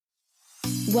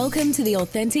Welcome to the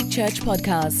Authentic Church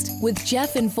Podcast with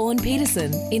Jeff and Fawn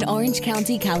Peterson in Orange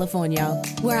County, California,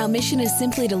 where our mission is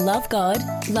simply to love God,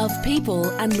 love people,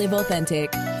 and live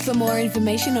authentic. For more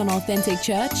information on Authentic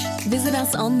Church, visit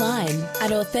us online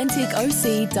at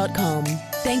AuthenticOC.com.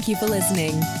 Thank you for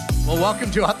listening. Well,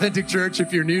 welcome to Authentic Church.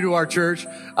 If you're new to our church,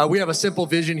 we have a simple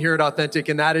vision here at Authentic,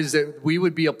 and that is that we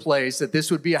would be a place, that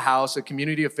this would be a house, a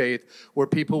community of faith, where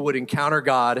people would encounter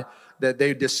God, that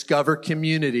they discover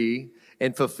community,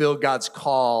 and fulfill God's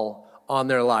call on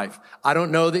their life. I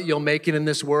don't know that you'll make it in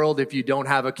this world if you don't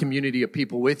have a community of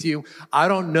people with you. I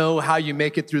don't know how you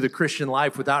make it through the Christian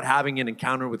life without having an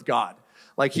encounter with God.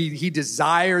 Like he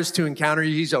desires to encounter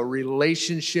you. He's a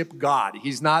relationship God.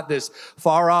 He's not this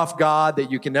far off God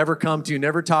that you can never come to,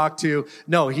 never talk to.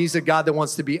 No, he's a God that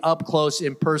wants to be up close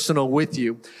and personal with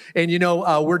you. And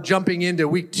we're jumping into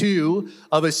week 2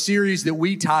 of a series that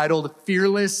we titled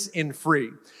Fearless and Free.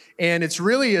 And it's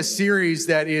really a series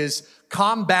that is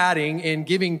combating and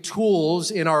giving tools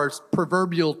in our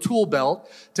proverbial tool belt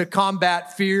to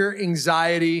combat fear,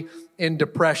 anxiety, and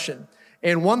depression.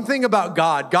 And one thing about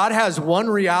God, God has one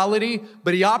reality,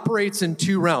 but he operates in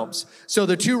 2 realms. So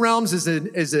the 2 realms is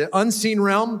an unseen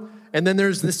realm, and then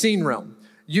there's the seen realm.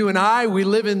 You and I, we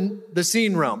live in the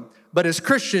seen realm. But as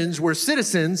Christians, we're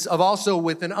citizens of also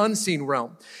with an unseen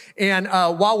realm. And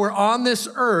while we're on this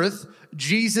earth,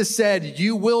 Jesus said,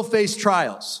 you will face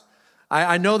trials.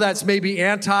 I know that's maybe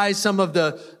anti some of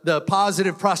the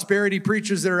positive prosperity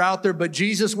preachers that are out there, but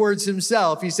Jesus' words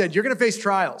himself, he said, you're going to face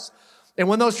trials. And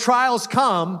when those trials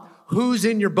come, who's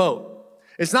in your boat?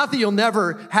 It's not that you'll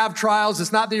never have trials.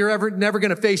 It's not that you're never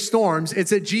going to face storms.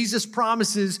 It's that Jesus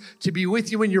promises to be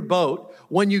with you in your boat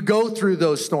when you go through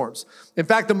those storms. In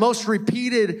fact, the most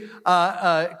repeated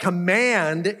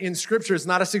command in Scripture is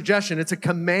not a suggestion. It's a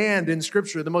command in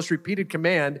Scripture. The most repeated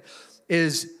command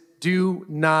is do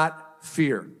not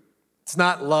fear. It's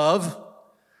not love.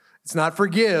 It's not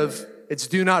forgive. It's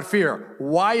do not fear.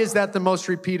 Why is that the most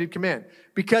repeated command?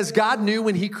 Because God knew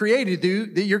when he created you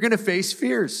that you're going to face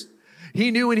fears. He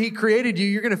knew when he created you,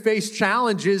 you're going to face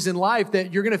challenges in life,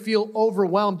 that you're going to feel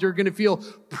overwhelmed. You're going to feel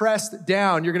pressed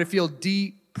down. You're going to feel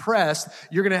depressed.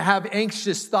 You're going to have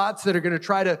anxious thoughts that are going to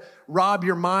try to rob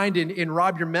your mind and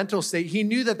rob your mental state. He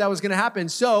knew that was going to happen.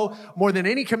 So more than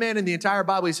any command in the entire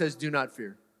Bible, he says, do not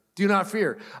fear. Do not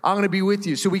fear. I'm going to be with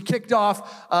you. So we kicked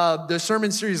off the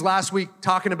sermon series last week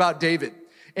talking about David.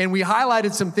 And we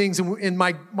highlighted some things. And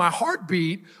my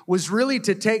heartbeat was really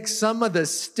to take some of the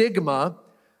stigma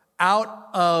out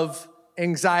of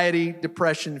anxiety,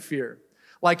 depression, fear.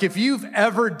 Like if you've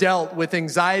ever dealt with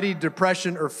anxiety,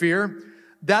 depression, or fear,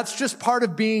 that's just part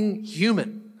of being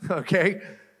human, okay?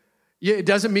 It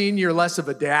doesn't mean you're less of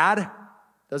a dad.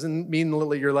 Doesn't mean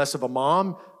you're less of a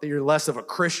mom, that you're less of a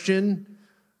Christian,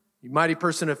 you mighty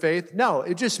person of faith. No,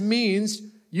 it just means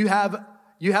you have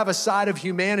a side of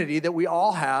humanity that we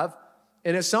all have,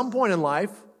 and at some point in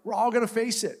life, we're all going to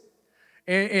face it.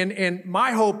 And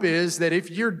my hope is that if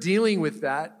you're dealing with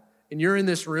that and you're in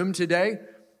this room today,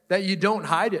 that you don't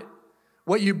hide it.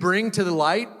 What you bring to the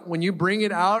light, when you bring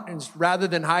it out, and rather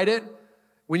than hide it,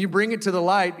 when you bring it to the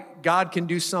light, God can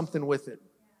do something with it.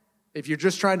 If you're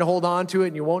just trying to hold on to it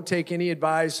and you won't take any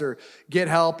advice or get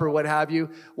help or what have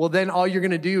you, well, then all you're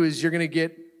going to do is you're going to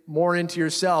get more into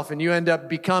yourself, and you end up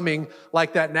becoming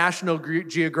like that National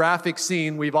Geographic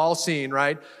scene we've all seen,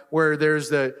 right? Where there's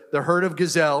the herd of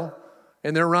gazelle,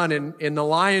 and they're running, and the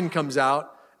lion comes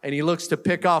out, and he looks to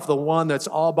pick off the one that's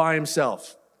all by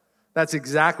himself. That's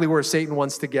exactly where Satan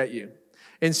wants to get you.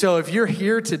 And so if you're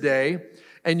here today,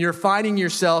 and you're finding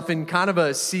yourself in kind of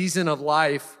a season of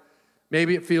life,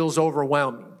 maybe it feels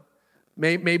overwhelming.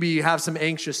 Maybe you have some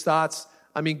anxious thoughts.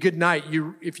 I mean, good night.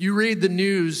 If you read the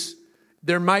news,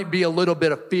 there might be a little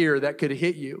bit of fear that could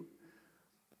hit you.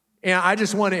 And I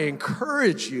just want to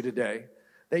encourage you today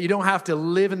that you don't have to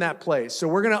live in that place. So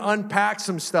we're going to unpack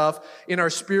some stuff in our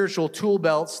spiritual tool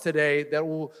belts today that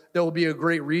will be a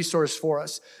great resource for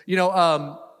us.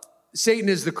 Satan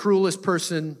is the cruelest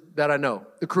person that I know.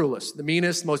 The cruelest, the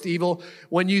meanest, most evil.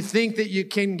 When you think that you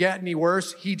can get any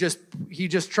worse, he just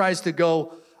tries to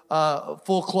go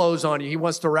full close on you. He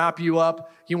wants to wrap you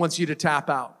up. He wants you to tap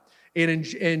out.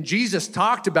 And Jesus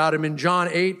talked about him in John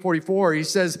 8:44. He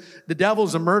says, the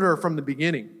devil's a murderer from the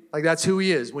beginning. Like that's who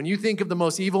he is. When you think of the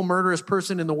most evil, murderous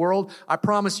person in the world, I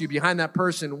promise you behind that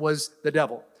person was the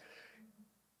devil.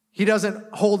 He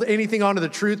doesn't hold anything onto the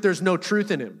truth. There's no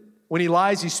truth in him. When he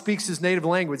lies, he speaks his native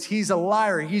language. He's a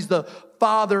liar. He's the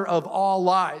father of all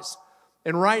lies.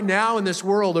 And right now in this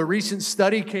world, a recent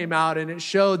study came out and it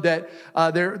showed that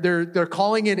they're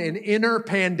calling it an inner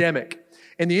pandemic.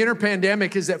 And the inner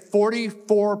pandemic is that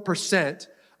 44%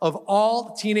 of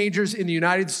all teenagers in the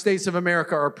United States of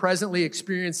America are presently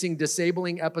experiencing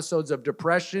disabling episodes of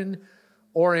depression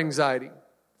or anxiety.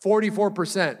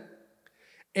 44%.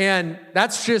 And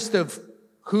that's just of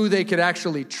who they could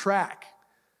actually track.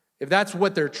 If that's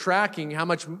what they're tracking, how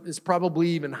much is probably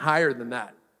even higher than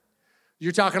that?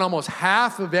 You're talking almost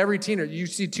half of every teenager. You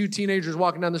see two teenagers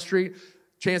walking down the street,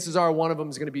 chances are one of them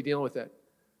is going to be dealing with it.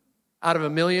 Out of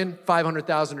 1 million,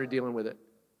 500,000 are dealing with it.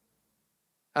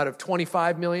 Out of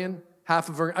 25 million, half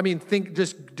of her,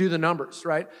 just do the numbers,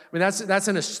 right? That's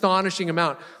an astonishing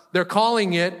amount. They're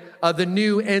calling it the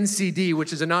new NCD,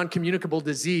 which is a non-communicable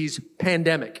disease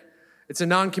pandemic. It's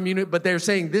a but they're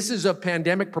saying this is of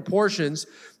pandemic proportions.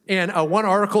 And one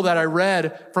article that I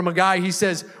read from a guy, he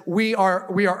says, we are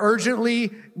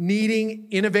urgently needing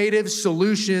innovative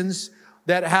solutions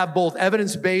that have both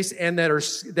evidence-based and that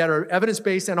are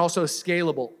evidence-based and also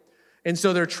scalable. And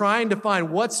so they're trying to find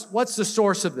what's the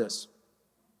source of this.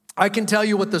 I can tell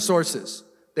you what the source is.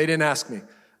 They didn't ask me.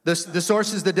 The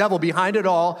source is the devil. Behind it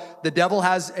all, the devil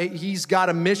he's got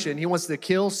a mission. He wants to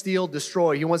kill, steal,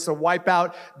 destroy. He wants to wipe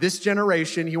out this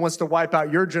generation. He wants to wipe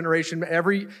out your generation.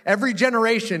 Every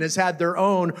generation has had their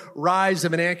own rise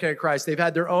of an antichrist. They've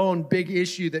had their own big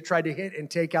issue that tried to hit and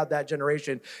take out that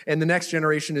generation. And the next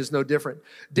generation is no different.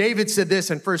 David said this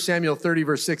in 1 Samuel 30,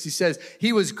 verse 6. He says,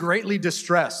 he was greatly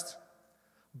distressed,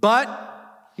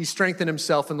 but he strengthened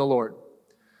himself in the Lord.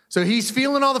 So he's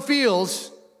feeling all the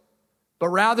feels, but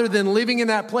rather than living in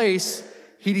that place,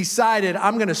 he decided,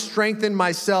 I'm going to strengthen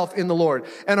myself in the Lord.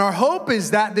 And our hope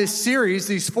is that this series,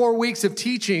 these 4 weeks of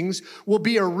teachings, will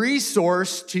be a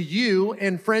resource to you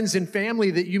and friends and family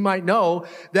that you might know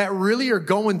that really are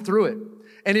going through it.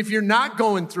 And if you're not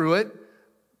going through it,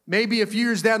 maybe a few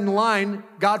years down the line,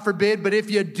 God forbid, but if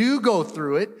you do go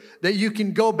through it, that you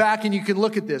can go back and you can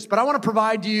look at this. But I want to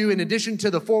provide you, in addition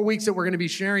to the 4 weeks that we're going to be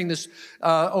sharing this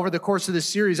over the course of this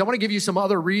series, I want to give you some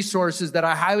other resources that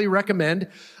I highly recommend.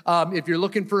 If you're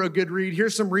looking for a good read,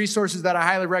 here's some resources that I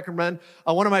highly recommend.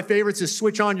 One of my favorites is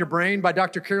Switch On Your Brain by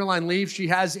Dr. Caroline Leaf. She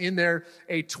has in there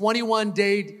a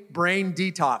 21-day brain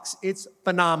detox. It's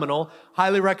phenomenal.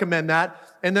 Highly recommend that.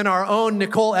 And then our own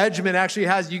Nicole Edgman actually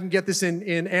has, you can get this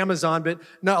in Amazon, but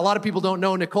no, a lot of people don't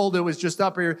know Nicole that was just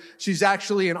up here. She's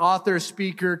actually an author,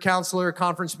 speaker, counselor,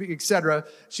 conference speaker, etc.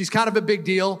 She's kind of a big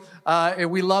deal,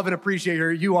 and we love and appreciate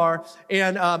her. You are.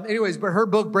 And anyways, but her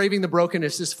book, Braving the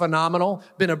Brokenness, is phenomenal.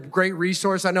 Been a great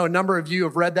resource. I know a number of you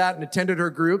have read that and attended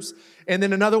her groups. And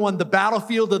then another one, The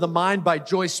Battlefield of the Mind by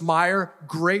Joyce Meyer.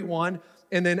 Great one.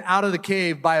 And then Out of the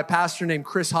Cave by a pastor named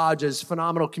Chris Hodges,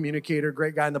 phenomenal communicator,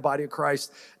 great guy in the body of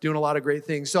Christ, doing a lot of great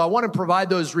things. So I want to provide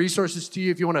those resources to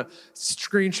you. If you want to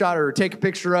screenshot or take a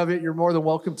picture of it, you're more than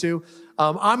welcome to.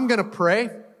 I'm going to pray,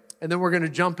 and then we're going to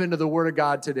jump into the Word of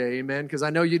God today, amen, because I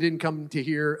know you didn't come to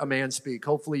hear a man speak.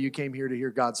 Hopefully you came here to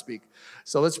hear God speak.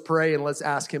 So let's pray and let's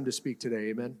ask him to speak today,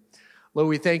 amen. Lord,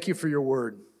 we thank you for your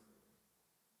word.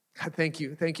 God, thank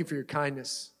you. Thank you for your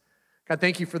kindness. God,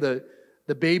 thank you for the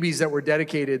babies that were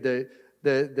dedicated,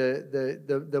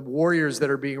 the warriors that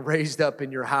are being raised up in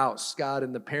your house, God,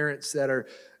 and the parents that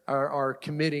are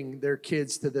committing their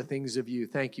kids to the things of you.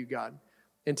 Thank you, God.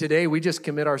 And today we just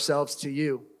commit ourselves to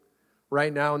you.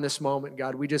 Right now in this moment,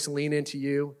 God, we just lean into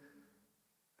you.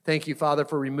 Thank you, Father,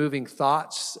 for removing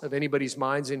thoughts of anybody's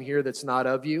minds in here that's not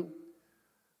of you,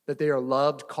 that they are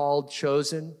loved, called,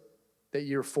 chosen, that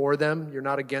you're for them, you're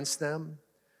not against them,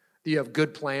 that you have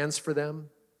good plans for them.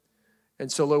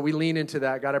 And so, Lord, we lean into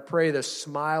that. God, I pray the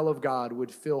smile of God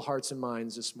would fill hearts and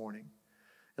minds this morning.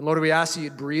 And Lord, we ask that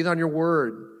you'd breathe on your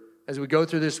word as we go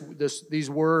through these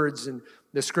words and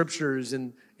the scriptures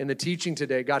and the teaching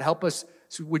today. God, help us.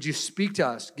 Would you speak to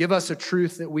us? Give us a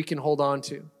truth that we can hold on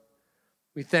to.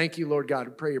 We thank you, Lord God.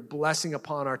 We pray your blessing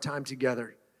upon our time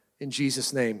together. In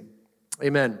Jesus' name,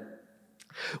 amen.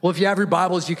 Well, if you have your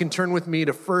Bibles, you can turn with me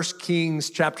to 1 Kings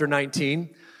chapter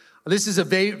 19. This is a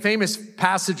famous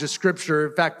passage of Scripture.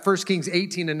 In fact, 1 Kings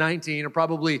 18 and 19 are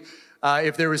probably,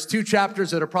 if there was 2 chapters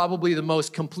that are probably the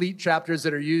most complete chapters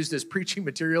that are used as preaching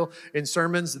material in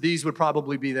sermons, these would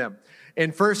probably be them. In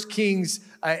 1 Kings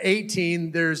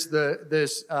 18, there's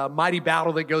this mighty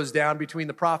battle that goes down between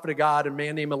the prophet of God and a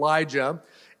man named Elijah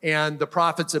and the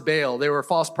prophets of Baal. They were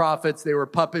false prophets. They were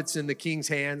puppets in the king's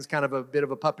hands, kind of a bit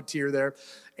of a puppeteer there.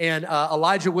 And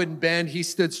Elijah wouldn't bend. He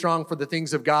stood strong for the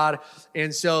things of God.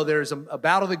 And so there's a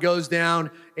battle that goes down.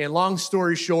 And long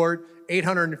story short,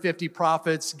 850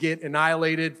 prophets get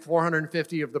annihilated,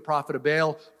 450 of the prophet of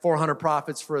Baal, 400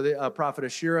 prophets for the prophet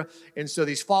of Shira. And so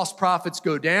these false prophets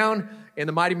go down, and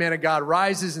the mighty man of God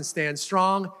rises and stands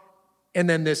strong. And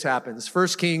then this happens. 1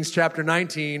 Kings chapter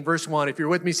 19, verse 1. If you're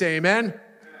with me, say amen.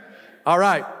 All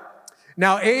right.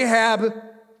 Now Ahab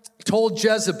told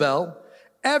Jezebel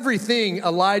everything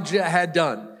Elijah had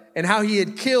done and how he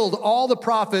had killed all the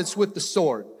prophets with the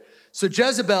sword. So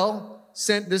Jezebel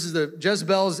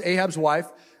Jezebel is Ahab's wife.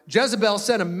 Jezebel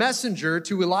sent a messenger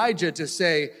to Elijah to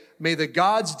say, may the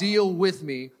gods deal with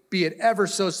me, be it ever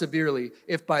so severely,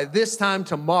 if by this time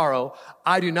tomorrow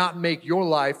I do not make your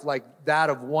life like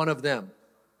that of one of them.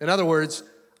 In other words,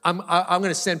 I'm going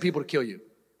to send people to kill you.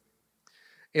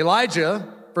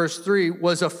 Elijah, verse 3,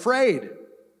 was afraid,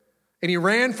 and he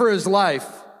ran for his life.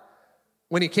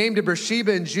 When he came to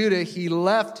Beersheba in Judah, he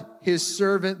left his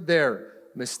servant there.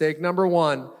 Mistake number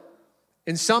one.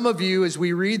 And some of you, as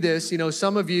we read this,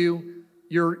 some of you,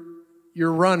 you're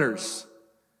runners.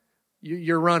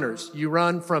 You're runners. You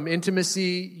run from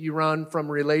intimacy. You run from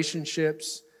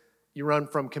relationships. You run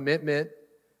from commitment.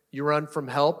 You run from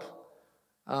help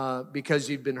because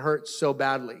you've been hurt so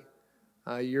badly.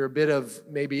 You're a bit of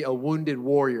maybe a wounded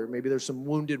warrior. Maybe there's some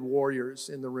wounded warriors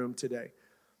in the room today.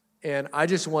 And I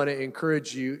just want to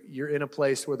encourage you, you're in a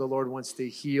place where the Lord wants to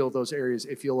heal those areas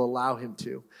if you'll allow him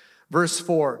to. Verse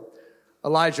 4,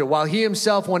 Elijah, while he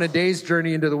himself went a day's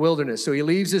journey into the wilderness. So he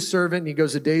leaves his servant and he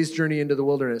goes a day's journey into the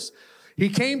wilderness. He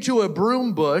came to a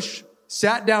broom bush,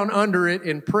 sat down under it,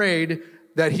 and prayed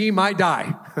that he might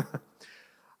die.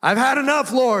 I've had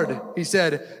enough, Lord, he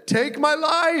said. Take my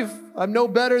life. I'm no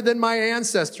better than my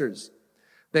ancestors.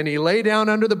 Then he lay down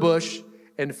under the bush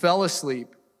and fell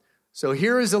asleep. So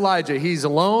here is Elijah. He's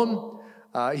alone.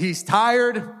 He's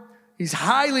tired. He's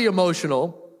highly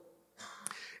emotional.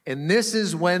 And this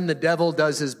is when the devil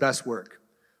does his best work.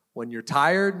 When you're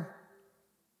tired,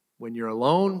 when you're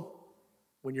alone,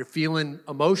 when you're feeling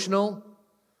emotional,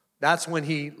 that's when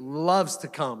he loves to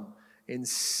come. And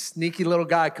sneaky little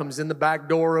guy comes in the back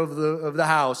door of the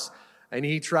house, and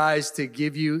he tries to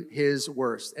give you his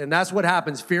worst. And that's what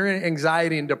happens. Fear and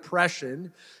anxiety and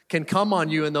depression can come on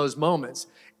you in those moments.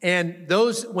 And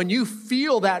when you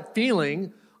feel that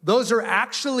feeling, those are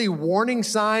actually warning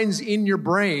signs in your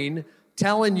brain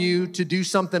telling you to do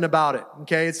something about it,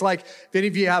 okay? It's like if any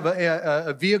of you have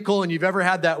a vehicle and you've ever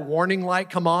had that warning light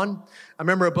come on. I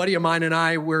remember a buddy of mine and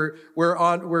I, we're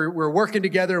working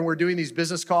together and we're doing these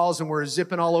business calls and we're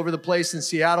zipping all over the place in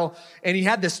Seattle, and he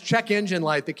had this check engine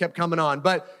light that kept coming on.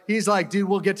 But he's like, dude,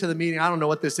 we'll get to the meeting. I don't know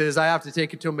what this is. I have to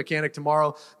take it to a mechanic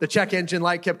tomorrow. The check engine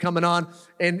light kept coming on,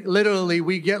 and literally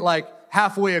we get like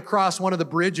halfway across one of the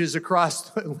bridges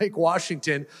across Lake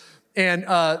Washington, and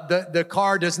the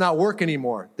car does not work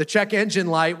anymore. The check engine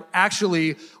light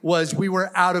actually was we were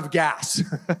out of gas.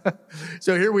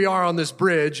 So here we are on this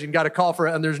bridge and got a call for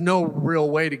it, and there's no real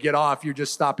way to get off. You're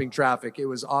just stopping traffic. It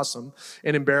was awesome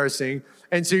and embarrassing.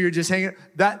 And so you're just hanging.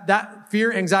 That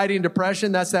fear, anxiety, and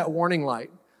depression, that's that warning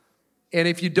light. And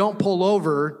if you don't pull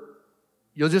over,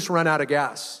 you'll just run out of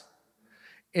gas.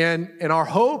 And our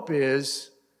hope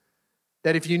is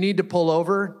that if you need to pull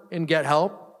over and get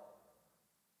help,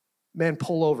 man,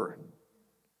 pull over.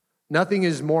 Nothing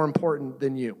is more important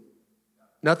than you.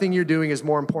 Nothing you're doing is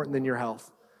more important than your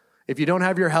health. If you don't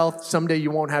have your health, someday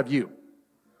you won't have you.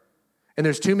 And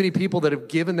there's too many people that have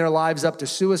given their lives up to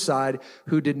suicide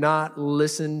who did not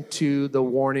listen to the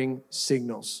warning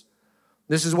signals.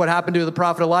 This is what happened to the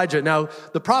prophet Elijah. Now,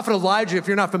 the prophet Elijah, if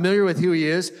you're not familiar with who he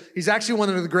is, he's actually one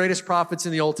of the greatest prophets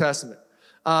in the Old Testament.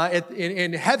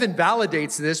 And heaven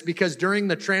validates this because during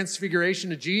the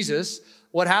transfiguration of Jesus,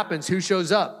 what happens? Who shows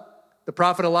up? The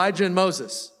prophet Elijah and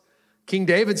Moses. King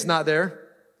David's not there.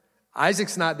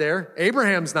 Isaac's not there.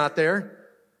 Abraham's not there.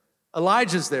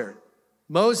 Elijah's there.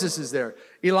 Moses is there.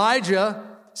 Elijah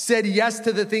said yes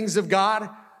to the things of God.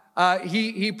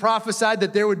 He prophesied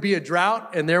that there would be a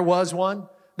drought, and there was one.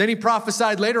 Then he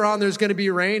prophesied later on there's going to be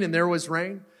rain, and there was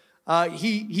rain.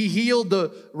 He healed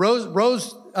the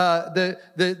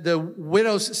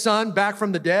widow's son back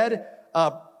from the dead.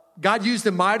 God used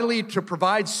him mightily to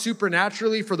provide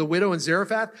supernaturally for the widow in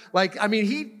Zarephath.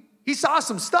 He saw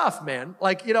some stuff, man.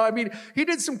 He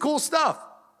did some cool stuff,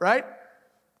 right?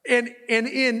 And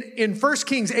in 1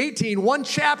 Kings 18, one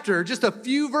chapter, just a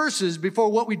few verses before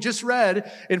what we just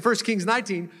read in 1 Kings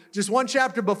 19, just one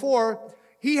chapter before,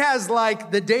 he has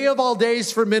like the day of all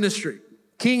days for ministry.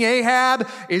 King Ahab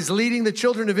is leading the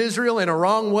children of Israel in a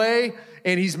wrong way,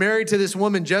 and he's married to this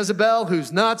woman Jezebel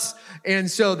who's nuts. And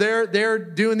so they're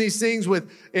doing these things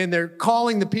and they're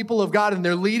calling the people of God, and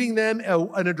they're leading them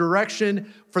in a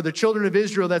direction for the children of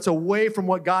Israel that's away from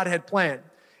what God had planned.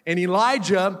 And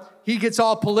Elijah he gets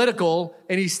all political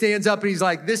and he stands up and he's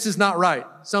like, this is not right.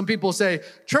 Some people say,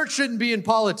 church shouldn't be in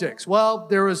politics. Well,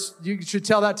 you should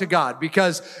tell that to God,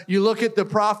 because you look at the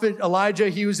prophet Elijah,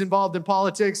 he was involved in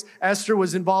politics. Esther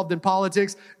was involved in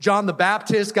politics. John the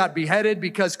Baptist got beheaded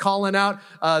because calling out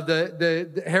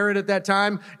the Herod at that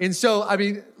time. And so, I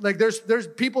mean, like there's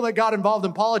people that got involved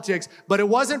in politics, but it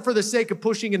wasn't for the sake of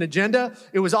pushing an agenda.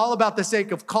 It was all about the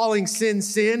sake of calling sin,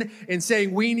 sin, and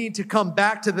saying we need to come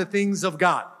back to the things of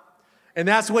God. And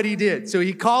that's what he did. So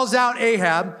he calls out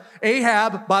Ahab.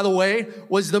 Ahab, by the way,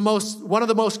 was one of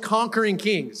the most conquering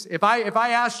kings. If I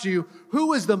asked you, who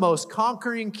was the most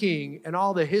conquering king in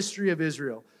all the history of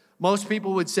Israel? Most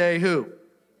people would say who?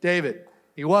 David.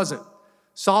 He wasn't.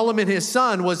 Solomon, his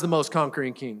son, was the most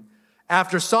conquering king.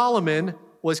 After Solomon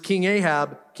was King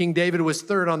Ahab, King David was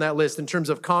third on that list in terms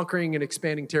of conquering and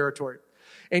expanding territory.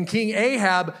 And King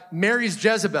Ahab marries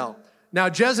Jezebel. Now,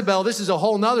 Jezebel, this is a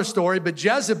whole nother story, but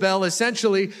Jezebel,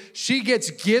 essentially, she gets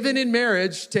given in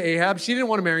marriage to Ahab. She didn't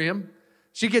want to marry him.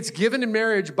 She gets given in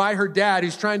marriage by her dad,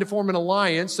 who's trying to form an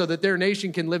alliance so that their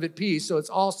nation can live at peace. So it's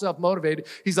all self-motivated.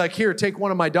 He's like, here, take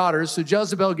one of my daughters. So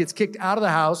Jezebel gets kicked out of the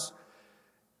house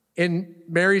and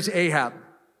marries Ahab.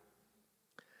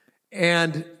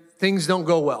 And things don't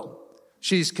go well.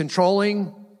 She's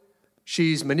controlling.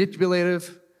 She's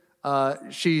manipulative.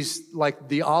 She's like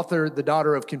the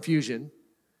daughter of confusion,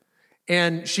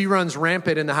 and she runs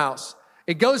rampant in the house.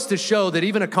 It goes to show that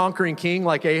even a conquering king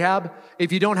like Ahab,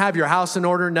 if you don't have your house in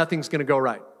order, nothing's going to go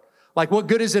right. Like, what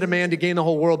good is it a man to gain the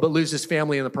whole world but lose his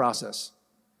family in the process?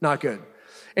 Not good.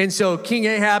 And so King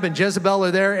Ahab and Jezebel are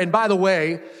there. And by the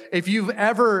way, if you've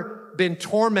ever been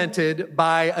tormented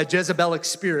by a Jezebelic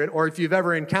spirit, or if you've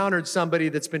ever encountered somebody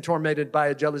that's been tormented by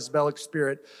a Jezebelic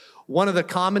spirit, one of the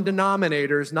common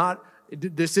denominators,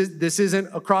 this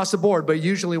isn't across the board, but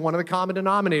usually one of the common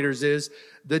denominators is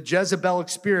the Jezebelic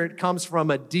spirit comes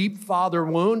from a deep father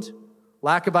wound,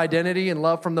 lack of identity and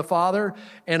love from the father,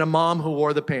 and a mom who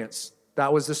wore the pants.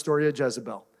 That was the story of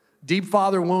Jezebel. Deep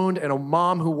father wound and a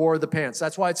mom who wore the pants.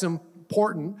 That's why it's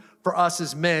important for us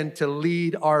as men to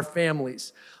lead our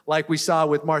families. Like we saw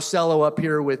with Marcelo up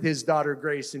here with his daughter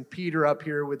Grace, and Peter up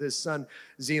here with his son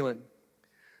Zealand.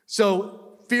 So,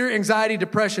 fear, anxiety,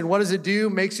 depression, what does it do?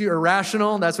 Makes you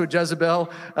irrational. That's what Jezebel,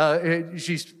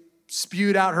 she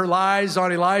spewed out her lies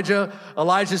on Elijah.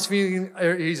 Elijah's feeling,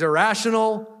 he's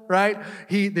irrational, right?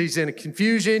 He's in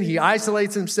confusion. He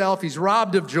isolates himself. He's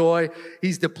robbed of joy.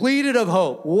 He's depleted of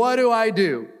hope. What do I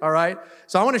do? All right.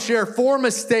 So I want to share 4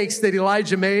 mistakes that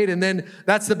Elijah made. And then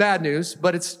that's the bad news,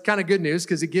 but it's kind of good news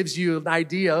because it gives you an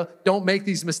idea. Don't make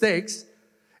these mistakes.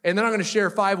 And then I'm going to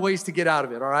share 5 ways to get out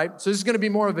of it, all right? So this is going to be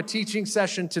more of a teaching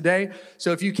session today.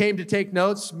 So if you came to take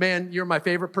notes, man, you're my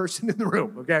favorite person in the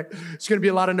room, okay? It's going to be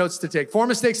a lot of notes to take. 4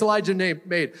 mistakes Elijah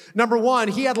made. Number 1,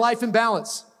 he had life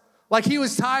imbalance. Like, he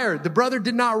was tired. The brother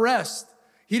did not rest.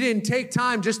 He didn't take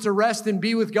time just to rest and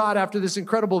be with God after this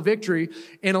incredible victory.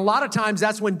 And a lot of times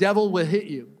that's when devil will hit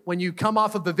you. When you come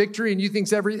off of a victory and you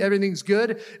think everything's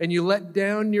good and you let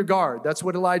down your guard. That's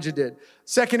what Elijah did.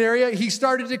 Second area, he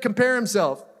started to compare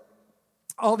himself.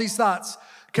 All these thoughts.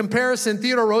 Comparison,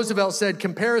 Theodore Roosevelt said,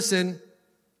 comparison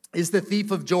is the thief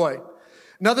of joy.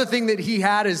 Another thing that he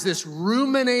had is this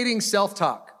ruminating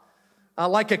self-talk.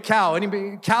 Like a cow.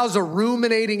 Cow's a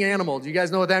ruminating animal. Do you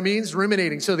guys know what that means?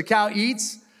 Ruminating. So the cow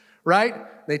eats, right?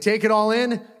 They take it all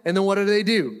in, and then what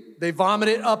do? They vomit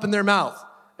it up in their mouth.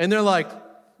 And they're like,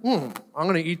 I'm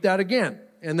going to eat that again.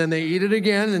 And then they eat it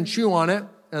again and chew on it,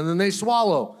 and then they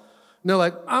swallow. And they're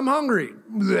like, I'm hungry.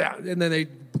 And then they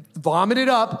vomit it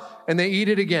up, and they eat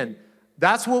it again.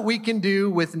 That's what we can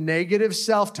do with negative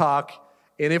self-talk,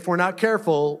 and if we're not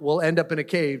careful, we'll end up in a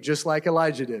cave just like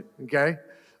Elijah did, okay?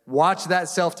 Watch that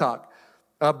self-talk.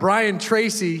 Brian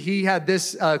Tracy, he had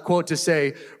this quote to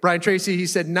say. Brian Tracy, he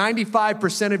said,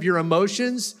 95% of your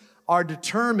emotions are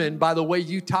determined by the way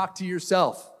you talk to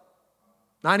yourself.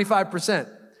 95%.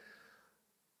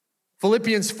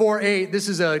 Philippians 4:8, this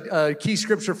is a key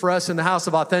scripture for us in the house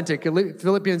of Authentic.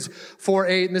 Philippians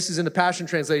 4:8, and this is in the Passion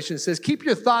Translation. It says, keep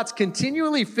your thoughts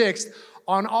continually fixed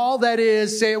on all that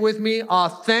is, say it with me,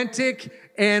 authentic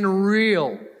and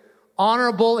real,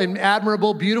 honorable and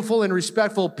admirable, beautiful and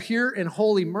respectful, pure and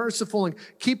holy, merciful, and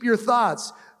keep your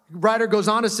thoughts. Writer goes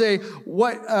on to say,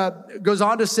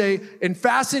 and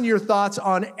fasten your thoughts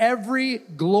on every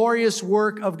glorious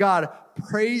work of God,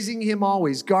 praising him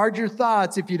always. Guard your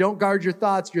thoughts. If you don't guard your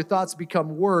thoughts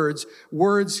become words.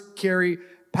 Words carry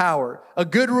power. A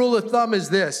good rule of thumb is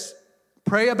this: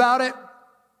 pray about it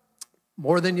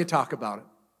more than you talk about it.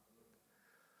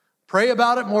 Pray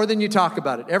about it more than you talk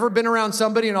about it. Ever been around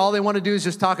somebody and all they want to do is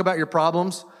just talk about your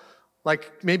problems?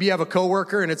 Like maybe you have a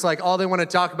coworker and it's like all they want to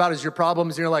talk about is your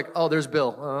problems. And you're like, oh, there's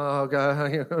Bill. Oh,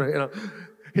 God.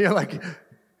 You're like,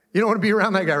 you don't want to be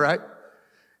around that guy, right?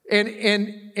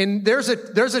 And there's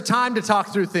a time to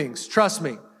talk through things. Trust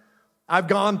me. I've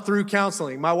gone through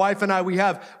counseling. My wife and I, we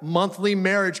have monthly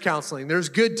marriage counseling. There's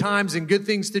good times and good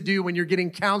things to do when you're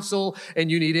getting counsel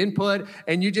and you need input,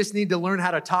 and you just need to learn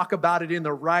how to talk about it in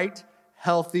the right,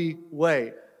 healthy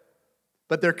way.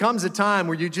 But there comes a time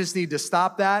where you just need to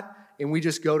stop that, and we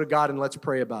just go to God and let's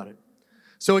pray about it.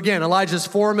 So again, Elijah's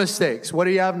 4 mistakes. What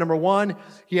do you have? Number 1,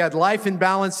 he had life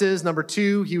imbalances. Number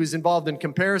 2, he was involved in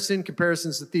comparison.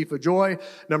 Comparison's the thief of joy.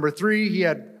 Number 3, he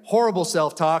had horrible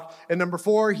self-talk. And number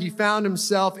 4, he found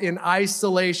himself in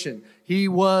isolation. He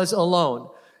was alone.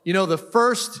 You know, the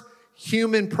first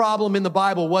human problem in the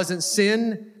Bible wasn't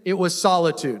sin, it was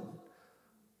solitude.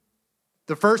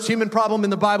 The first human problem in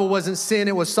the Bible wasn't sin,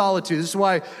 it was solitude. This is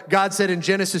why God said in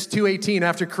Genesis 2:18,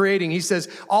 after creating, he says,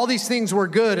 all these things were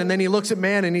good. And then he looks at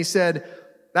man and he said,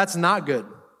 that's not good.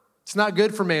 It's not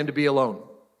good for man to be alone.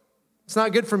 It's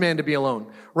not good for man to be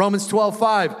alone. Romans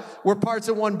 12:5, we're parts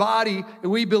of one body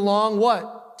and we belong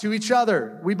what? To each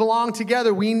other. We belong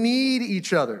together. We need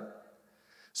each other.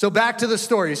 So back to the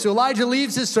story. So Elijah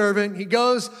leaves his servant. He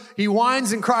goes, he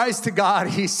whines and cries to God.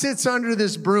 He sits under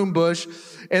this broom bush.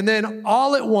 And then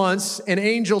all at once, an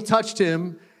angel touched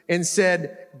him and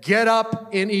said, get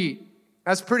up and eat.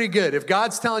 That's pretty good. If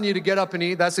God's telling you to get up and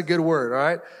eat, that's a good word, all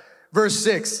right? Verse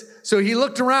 6, so he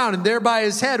looked around and there by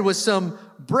his head was some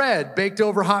bread baked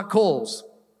over hot coals.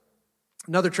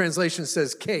 Another translation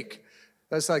says cake.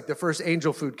 That's like the first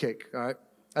angel food cake, all right?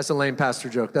 That's a lame pastor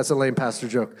joke. That's a lame pastor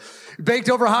joke. Baked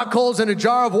over hot coals in a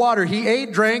jar of water. He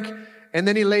ate, drank, and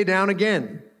then he lay down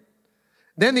again.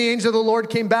 Then the angel of the Lord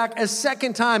came back a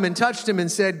second time and touched him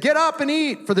and said, get up and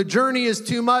eat, for the journey is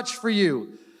too much for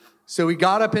you. So he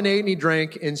got up and ate and he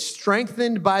drank, and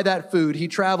strengthened by that food, he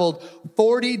traveled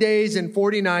 40 days and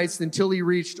 40 nights until he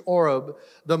reached Oreb,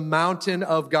 the mountain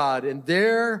of God. And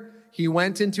there he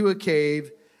went into a cave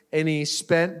and he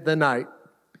spent the night.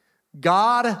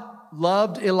 God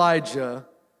loved Elijah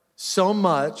so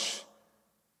much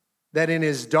that in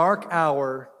his dark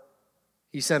hour,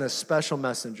 he sent a special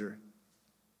messenger.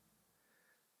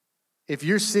 If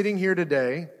you're sitting here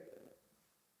today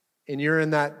and you're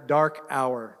in that dark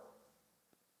hour,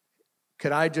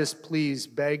 could I just please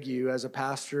beg you as a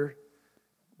pastor,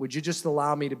 would you just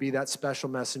allow me to be that special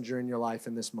messenger in your life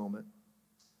in this moment?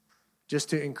 Just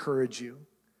to encourage you.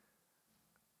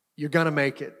 You're going to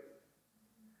make it.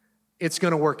 It's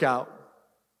going to work out.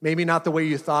 Maybe not the way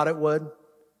you thought it would.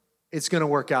 It's going to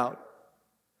work out.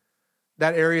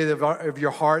 That area of your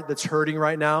heart that's hurting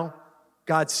right now,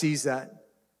 God sees that.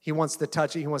 He wants to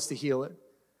touch it. He wants to heal it.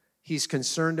 He's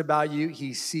concerned about you.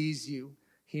 He sees you.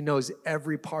 He knows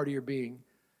every part of your being.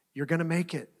 You're going to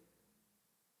make it.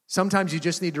 Sometimes you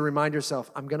just need to remind yourself,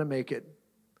 I'm going to make it.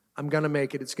 I'm going to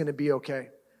make it. It's going to be okay.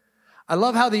 I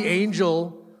love how the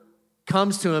angel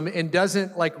comes to him and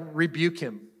doesn't rebuke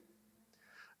him.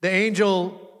 The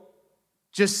angel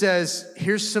just says,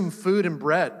 here's some food and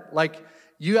bread.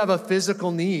 You have a physical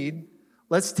need.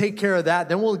 Let's take care of that.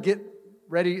 Then we'll get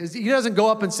ready. He doesn't go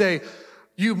up and say,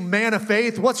 you man of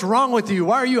faith, what's wrong with you?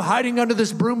 Why are you hiding under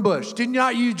this broom bush? Did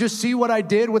not you just see what I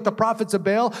did with the prophets of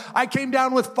Baal? I came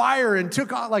down with fire and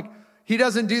took off. He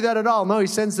doesn't do that at all. No, he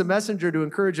sends the messenger to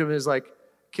encourage him and is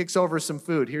kicks over some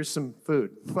food. Here's some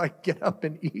food. Get up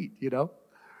and eat,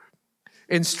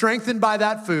 And strengthened by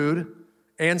that food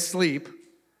and sleep,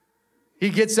 he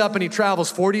gets up and he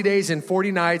travels 40 days and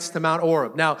 40 nights to Mount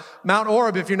Oreb. Now, Mount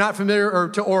Oreb, if you're not familiar, or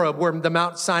to Oreb, where the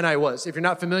Mount Sinai was. If you're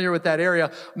not familiar with that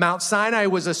area, Mount Sinai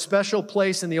was a special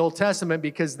place in the Old Testament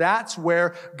because that's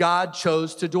where God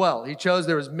chose to dwell.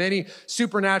 There was many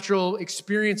supernatural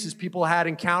experiences people had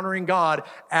encountering God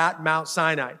at Mount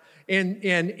Sinai. In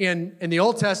the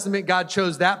Old Testament, God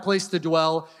chose that place to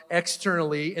dwell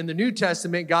externally. In the New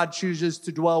Testament, God chooses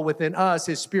to dwell within us.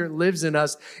 His Spirit lives in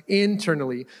us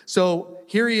internally. So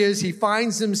here he is. He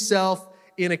finds himself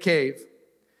in a cave.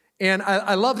 And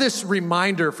I love this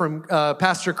reminder from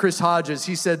Pastor Chris Hodges.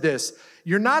 He said this,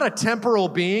 you're not a temporal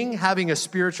being having a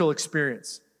spiritual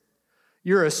experience.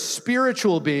 You're a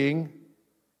spiritual being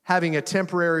having a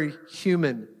temporary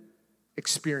human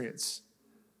experience.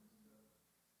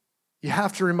 You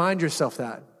have to remind yourself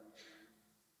that.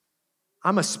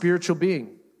 I'm a spiritual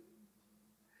being.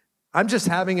 I'm just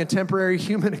having a temporary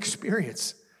human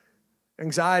experience.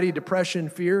 Anxiety, depression,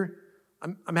 fear.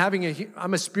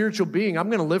 I'm a spiritual being. I'm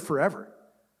going to live forever.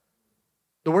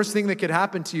 The worst thing that could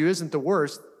happen to you isn't the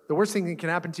worst. The worst thing that can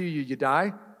happen to you, you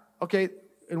die. Okay,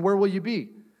 and where will you be?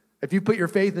 If you put your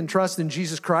faith and trust in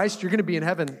Jesus Christ, you're going to be in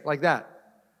heaven like that.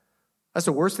 That's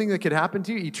the worst thing that could happen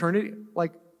to you, eternity.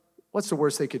 Like, what's the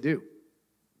worst they could do?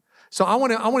 So I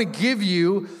want to give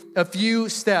you a few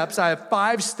steps. I have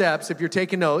 5 steps, if you're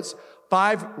taking notes,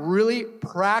 5 really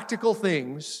practical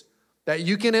things that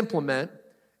you can implement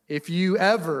if you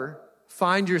ever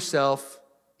find yourself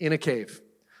in a cave.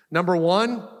 Number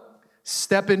 1,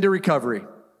 step into recovery.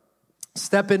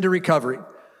 Step into recovery.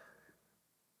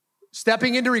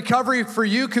 Stepping into recovery for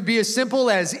you could be as simple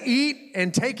as eat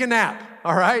and take a nap,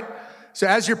 all right? So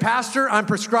as your pastor, I'm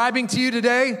prescribing to you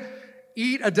today,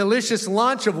 eat a delicious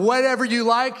lunch of whatever you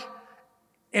like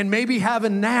and maybe have a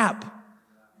nap.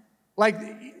 Like,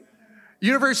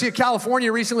 University of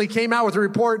California recently came out with a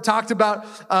report, talked about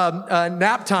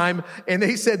nap time, and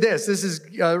they said this. This is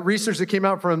research that came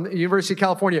out from the University of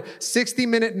California.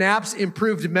 60-minute naps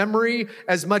improved memory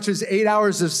as much as 8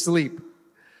 hours of sleep.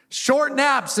 Short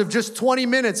naps of just 20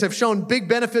 minutes have shown big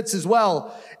benefits as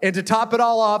well. And to top it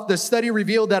all off, the study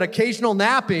revealed that occasional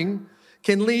napping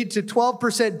can lead to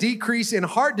 12% decrease in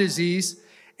heart disease,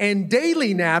 and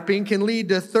daily napping can lead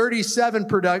to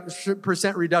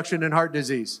 37% reduction in heart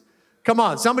disease. Come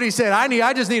on, somebody said,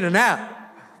 I just need a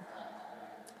nap.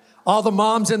 All the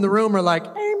moms in the room are like,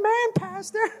 amen,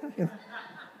 pastor.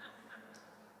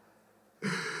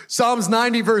 Psalms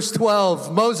 90, verse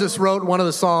 12, Moses wrote one of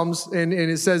the Psalms, and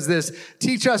it says this: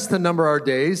 teach us to number our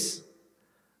days.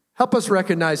 Help us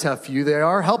recognize how few they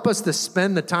are. Help us to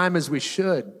spend the time as we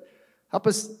should. Help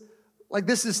us, like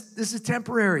this is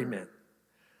temporary, man.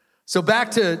 So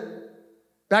back to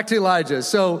Elijah.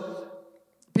 So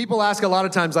people ask a lot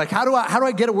of times, like, how do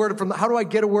I get a word from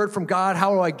God?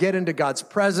 How do I get into God's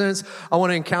presence? I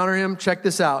want to encounter him. Check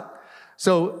this out.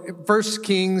 So 1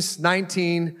 Kings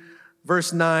 19,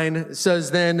 verse 9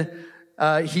 says, then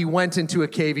he went into a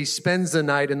cave. He spends the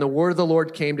night, and the word of the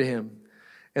Lord came to him.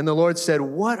 And the Lord said,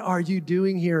 what are you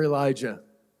doing here, Elijah?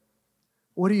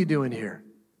 What are you doing here?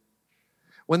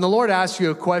 When the Lord asks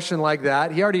you a question like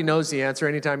that, he already knows the answer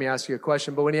anytime he asks you a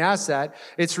question. But when he asks that,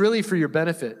 it's really for your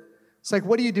benefit. It's like,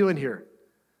 what are you doing here?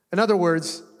 In other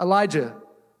words, Elijah,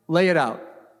 lay it out.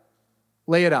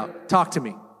 Lay it out. Talk to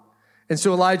me. And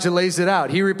so Elijah lays it out.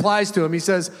 He replies to him. He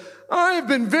says, I have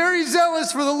been very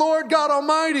zealous for the Lord God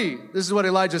Almighty. This is what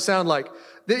Elijah sounded like.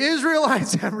 The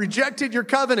Israelites have rejected your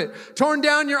covenant, torn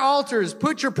down your altars,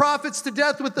 put your prophets to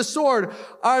death with the sword.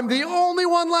 I'm the only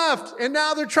one left, and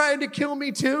now they're trying to kill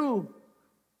me too.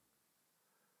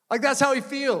 Like, that's how he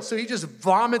feels. So he just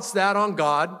vomits that on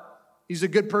God. He's a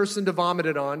good person to vomit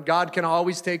it on. God can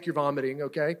always take your vomiting,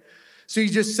 okay? So he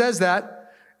just says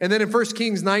that. And then in 1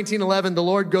 Kings 19:11, the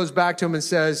Lord goes back to him and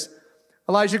says,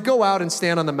 Elijah, go out and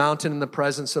stand on the mountain in the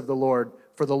presence of the Lord,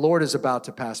 for the Lord is about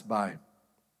to pass by.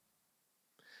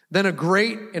 Then a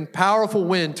great and powerful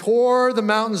wind tore the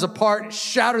mountains apart,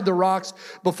 shattered the rocks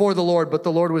before the Lord, but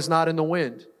the Lord was not in the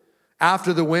wind.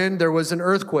 After the wind, there was an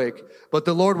earthquake, but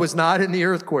the Lord was not in the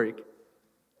earthquake.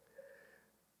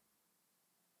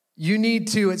 You need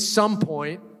to, at some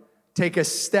point, take a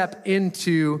step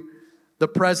into the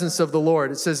presence of the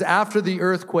Lord. It says after the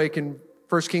earthquake in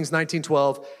 1 Kings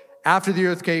 19:12, after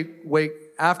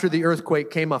the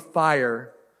earthquake came a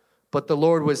fire, but the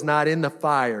Lord was not in the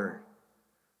fire.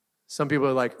 Some people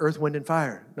are like, earth, wind, and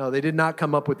fire. No, they did not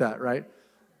come up with that, right?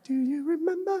 Do you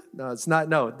remember? No, it's not.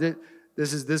 No,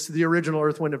 this is the original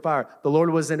earth, wind, and fire. The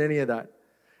Lord wasn't any of that.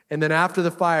 And then after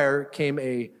the fire came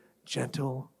a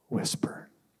gentle whisper.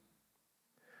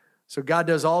 So God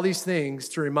does all these things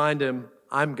to remind him,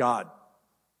 I'm God.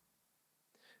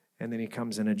 And then he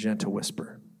comes in a gentle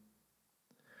whisper.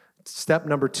 Step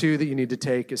number 2 that you need to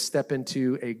take is step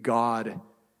into a God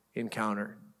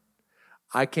encounter.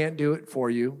 I can't do it for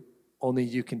you. Only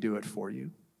you can do it for you.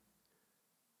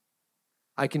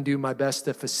 I can do my best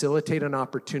to facilitate an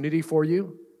opportunity for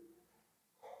you,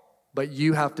 but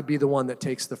you have to be the one that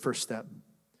takes the first step.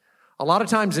 A lot of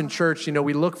times in church,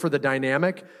 we look for the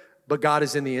dynamic, but God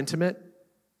is in the intimate.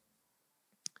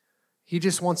 He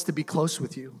just wants to be close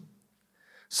with you.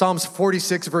 Psalms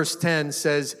 46, verse 10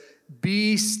 says,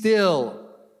 be still,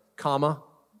 comma,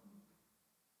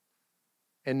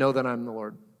 and know that I'm the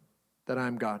Lord, that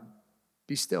I'm God.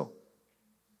 Be still.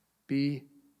 Be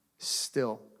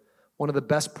still. One of the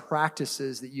best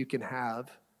practices that you can have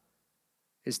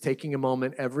is taking a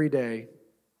moment every day,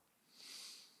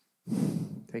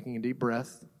 taking a deep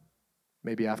breath,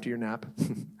 maybe after your nap,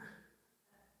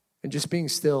 and just being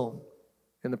still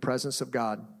in the presence of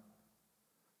God.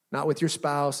 Not with your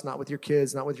spouse, not with your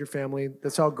kids, not with your family.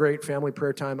 That's all great, family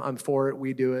prayer time. I'm for it.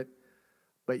 We do it.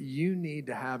 But you need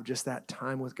to have just that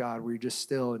time with God where you're just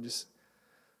still and just,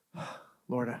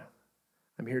 Lord,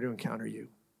 I'm here to encounter you.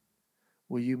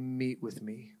 Will you meet with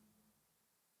me?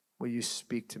 Will you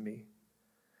speak to me?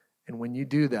 And when you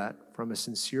do that from a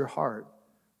sincere heart,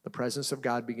 the presence of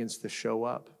God begins to show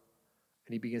up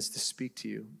and he begins to speak to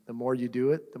you. The more you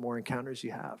do it, the more encounters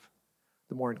you have.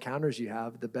 The more encounters you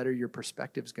have, the better your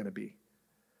perspective is going to be.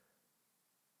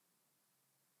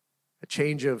 A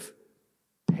change of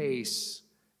pace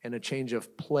and a change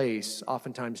of place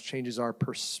oftentimes changes our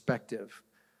perspective.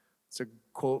 It's a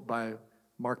quote by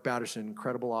Mark Peterson,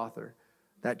 incredible author.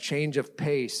 That change of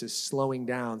pace is slowing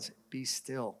down. Be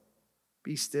still.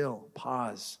 Be still.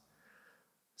 Pause.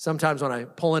 Sometimes when I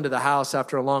pull into the house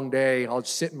after a long day, I'll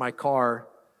just sit in my car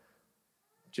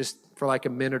just for like a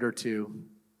minute or two,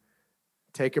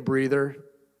 take a breather,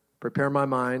 prepare my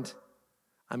mind.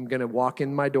 I'm going to walk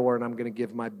in my door and I'm going to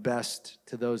give my best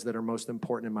to those that are most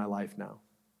important in my life now,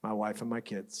 my wife and my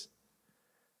kids,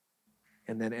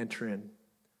 and then enter in.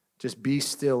 Just be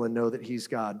still and know that he's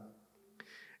God.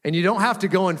 And you don't have to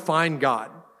go and find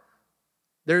God.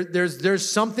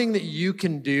 There's something that you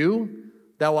can do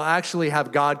that will actually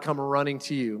have God come running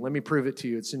to you. Let me prove it to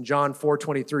you. It's in John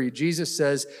 4:23. Jesus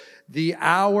says, the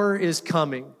hour is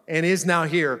coming and is now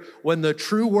here when the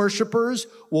true worshipers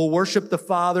will worship the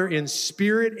Father in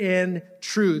spirit and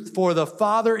truth. For the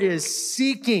Father is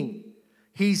seeking,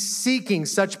 he's seeking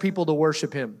such people to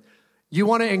worship him. You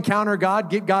want to encounter God,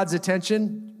 get God's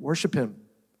attention, worship him.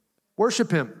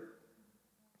 Worship him.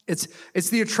 It's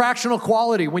the attractional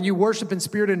quality. When you worship in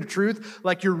spirit and truth,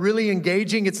 like you're really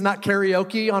engaging. It's not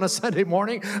karaoke on a Sunday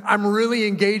morning. I'm really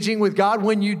engaging with God.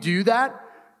 When you do that,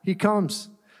 he comes.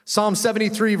 Psalm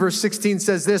 73 verse 16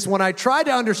 says this, when I tried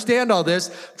to understand all this,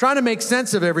 trying to make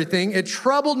sense of everything, it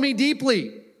troubled me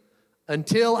deeply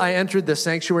until I entered the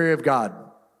sanctuary of God.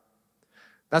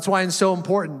 That's why it's so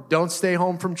important. Don't stay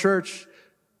home from church.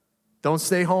 Don't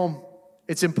stay home.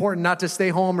 It's important not to stay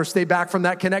home or stay back from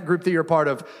that connect group that you're part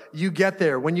of. You get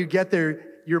there. When you get there,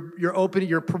 you're open,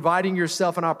 you're providing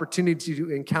yourself an opportunity to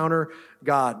encounter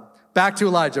God. Back to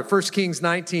Elijah, 1 Kings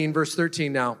 19, verse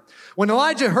 13 now. When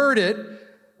Elijah heard it,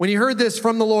 when he heard this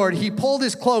from the Lord, he pulled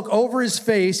his cloak over his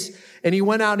face and he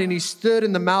went out and he stood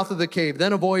in the mouth of the cave.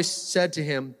 Then a voice said to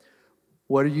him,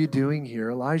 what are you doing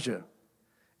here, Elijah?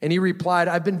 And he replied,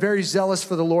 I've been very zealous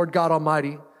for the Lord God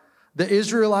Almighty. The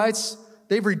Israelites,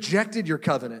 they've rejected your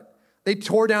covenant. They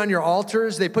tore down your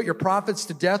altars. They put your prophets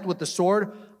to death with the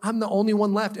sword. I'm the only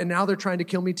one left, and now they're trying to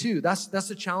kill me too. That's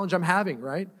the challenge I'm having,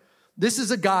 right? This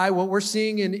is a guy, what we're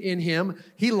seeing in him,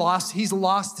 he's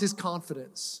lost his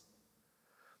confidence.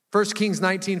 1 Kings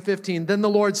 19:15, then the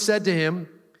Lord said to him,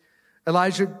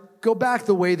 Elijah, go back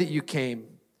the way that you came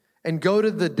and go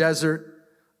to the desert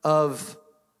of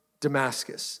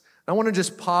Damascus. I want to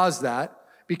just pause that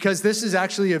because this is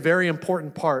actually a very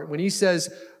important part. When he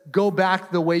says, go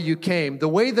back the way you came, the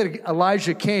way that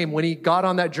Elijah came, when he got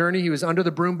on that journey, he was under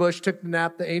the broom bush, took the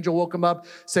nap, the angel woke him up,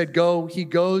 said, go. He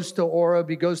goes to Oreb,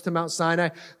 he goes to Mount Sinai.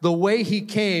 The way he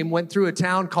came went through a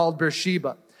town called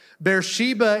Beersheba.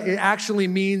 Beersheba, it actually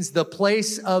means the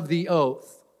place of the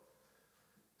oath.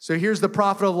 So here's the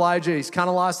prophet Elijah. He's kind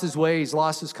of lost his way. He's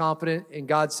lost his confidence. And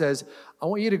God says, I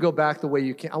want you to go back the way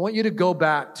you came. I want you to go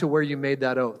back to where you made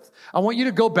that oath. I want you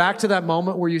to go back to that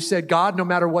moment where you said, God, no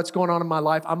matter what's going on in my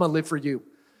life, I'm going to live for you.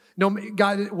 No,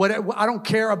 God, I don't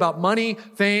care about money,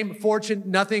 fame, fortune,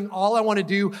 nothing. All I want to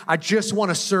do, I just want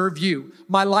to serve you.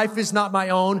 My life is not my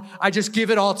own. I just give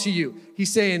it all to you.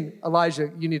 He's saying, Elijah,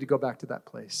 you need to go back to that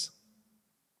place.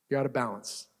 You're out of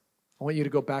balance. I want you to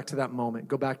go back to that moment.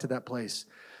 Go back to that place.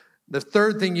 The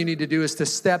third thing you need to do is to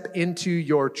step into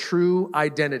your true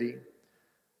identity.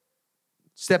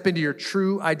 Step into your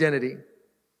true identity.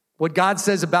 What God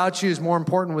says about you is more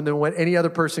important than what any other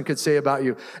person could say about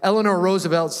you. Eleanor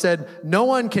Roosevelt said, no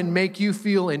one can make you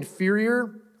feel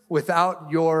inferior without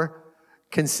your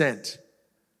consent.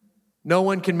 No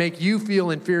one can make you feel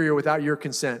inferior without your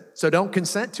consent. So don't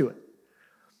consent to it.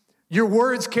 Your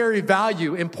words carry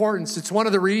value, importance. It's one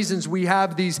of the reasons we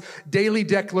have these daily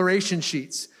declaration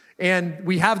sheets. And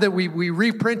we have that, we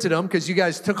reprinted them because you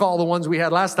guys took all the ones we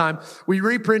had last time. We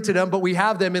reprinted them, but we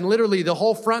have them, and literally the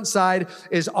whole front side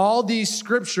is all these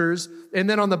scriptures. And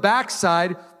then on the back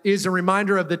side is a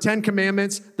reminder of the 10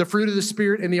 Commandments, the fruit of the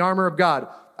Spirit, and the armor of God.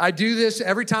 I do this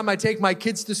every time I take my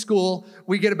kids to school.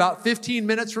 We get about 15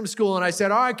 minutes from school, and I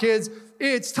said, all right, kids,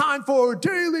 it's time for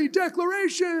daily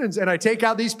declarations. And I take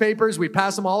out these papers, we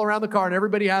pass them all around the car, and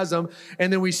everybody has them.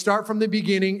 And then we start from the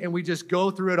beginning, and we just go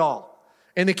through it all.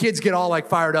 And the kids get all like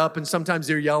fired up, and sometimes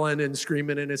they're yelling and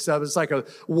screaming and stuff. It's like a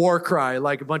war cry,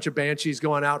 like a bunch of banshees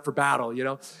going out for battle, you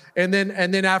know? And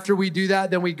then after we do that,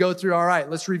 then we go through, all right,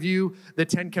 let's review the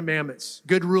 10 Commandments,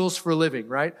 good rules for living,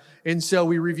 right? And so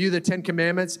we review the 10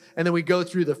 Commandments, and then we go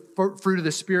through the fruit of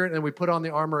the Spirit, and we put on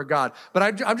the armor of God.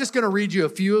 But I'm just going to read you a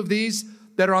few of these.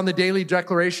 that are on the daily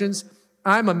declarations,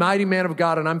 I'm a mighty man of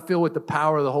God and I'm filled with the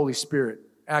power of the Holy Spirit.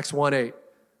 Acts 1:8. I'm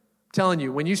telling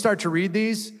you, when you start to read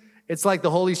these, it's like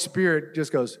the Holy Spirit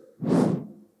just goes,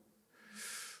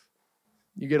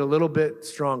 you get a little bit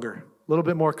stronger, a little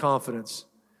bit more confidence.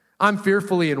 I'm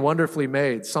fearfully and wonderfully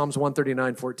made, Psalms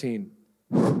 139:14.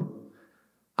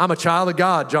 I'm a child of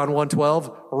God, John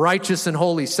 1:12, righteous and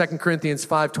holy, 2 Corinthians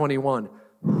 5:21.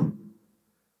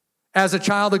 As a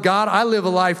child of God, I live a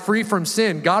life free from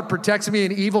sin. God protects me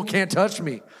and evil can't touch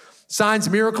me. Signs,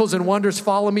 miracles, and wonders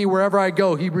follow me wherever I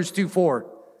go, Hebrews 2:4.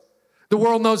 The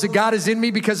world knows that God is in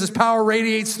me because his power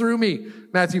radiates through me,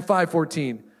 Matthew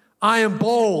 5:14. I am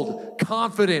bold,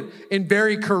 confident, and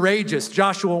very courageous,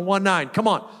 Joshua 1:9. Come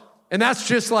on. And that's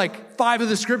just like 5 of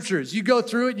the scriptures. You go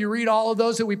through it, you read all of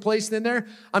those that we placed in there.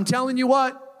 I'm telling you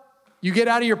what, you get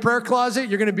out of your prayer closet,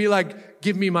 you're going to be like,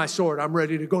 give me my sword. I'm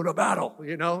ready to go to battle,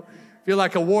 you know? Feel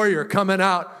like a warrior coming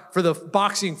out for the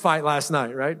boxing fight last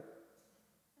night, right?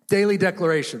 Daily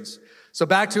declarations. So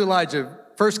back to Elijah,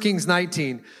 1 Kings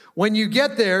 19. When you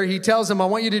get there, he tells him, I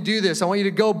want you to do this. I want you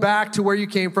to go back to where you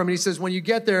came from. And he says, when you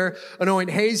get there, anoint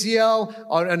Hazael,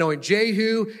 anoint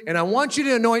Jehu, and I want you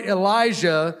to anoint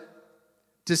Elijah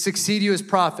to succeed you as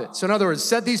prophet. So in other words,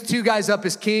 set these 2 guys up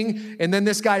as king, and then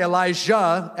this guy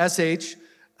Elijah, S-H,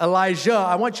 Elijah,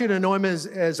 I want you to anoint him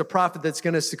as a prophet that's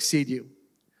going to succeed you.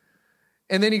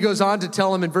 And then he goes on to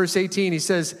tell him in verse 18, he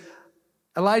says,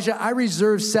 Elijah, I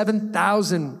reserve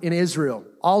 7,000 in Israel,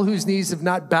 all whose knees have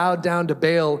not bowed down to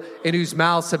Baal and whose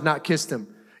mouths have not kissed him.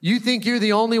 You think you're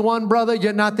the only one, brother?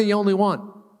 You're not the only one.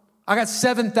 I got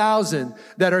 7,000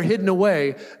 that are hidden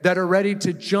away that are ready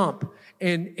to jump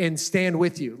and stand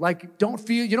with you. Like,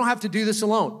 you don't have to do this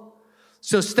alone.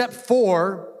 So step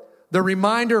 4, the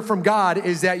reminder from God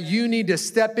is that you need to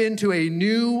step into a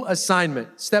new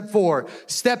assignment. Step 4,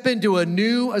 step into a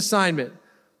new assignment.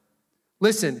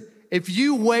 Listen, if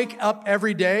you wake up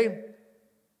every day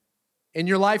and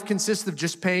your life consists of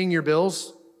just paying your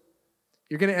bills,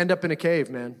 you're going to end up in a cave,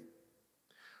 man.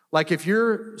 Like if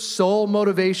your sole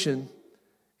motivation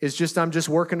is just, I'm just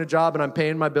working a job and I'm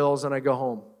paying my bills and I go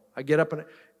home. I get up and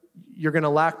you're going to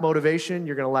lack motivation.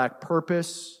 You're going to lack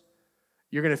purpose.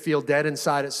 You're going to feel dead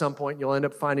inside at some point. You'll end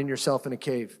up finding yourself in a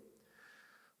cave.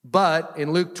 But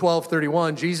in Luke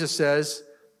 12:31, Jesus says,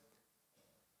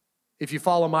 if you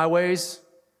follow my ways,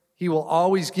 he will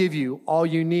always give you all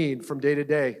you need from day to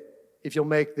day if you'll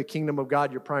make the kingdom of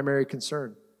God your primary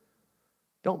concern.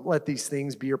 Don't let these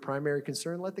things be your primary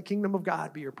concern. Let the kingdom of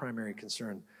God be your primary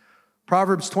concern.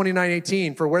 Proverbs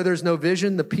 29:18, for where there's no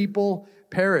vision, the people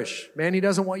perish. Man, he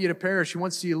doesn't want you to perish. He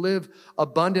wants you to live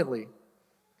abundantly.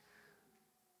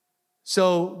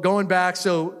 So going back,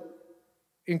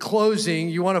 in closing,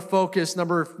 you want to focus,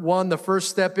 number 1, the first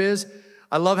step is,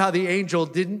 I love how the angel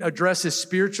didn't address his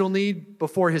spiritual need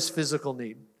before his physical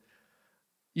need.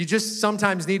 You just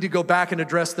sometimes need to go back and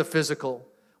address the physical.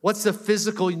 What's the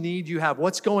physical need you have?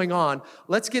 What's going on?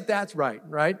 Let's get that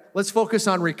right? Let's focus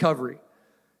on recovery.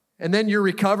 And then you're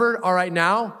recovered. All right,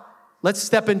 now let's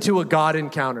step into a God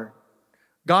encounter.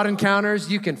 God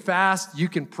encounters, you can fast, you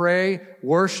can pray,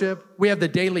 worship. We have the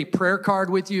daily prayer card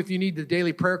with you. If you need the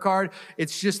daily prayer card, it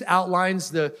just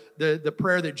outlines the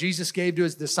prayer that Jesus gave to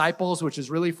his disciples, which is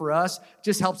really for us. It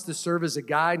just helps to serve as a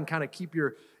guide and kind of keep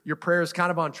your prayers kind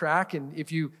of on track. And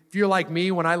if you're like me,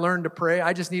 when I learned to pray,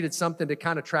 I just needed something to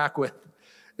kind of track with.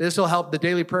 This will help. The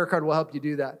daily prayer card will help you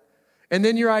do that. And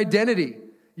then your identity.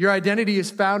 Your identity is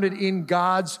founded in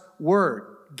God's word.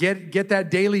 Get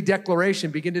that daily declaration.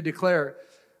 Begin to declare.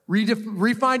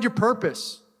 Refine your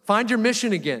purpose. Find your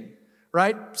mission again,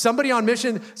 right? Somebody on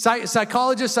mission,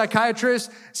 psychologists,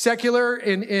 psychiatrists, secular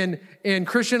and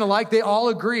Christian alike, they all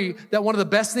agree that one of the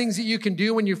best things that you can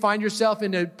do when you find yourself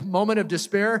in a moment of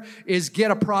despair is get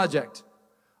a project.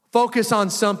 Focus on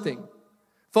something.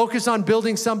 Focus on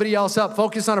building somebody else up.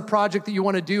 Focus on a project that you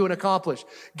want to do and accomplish.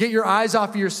 Get your eyes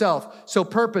off of yourself. So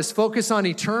purpose, focus on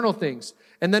eternal things.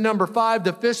 And then number 5,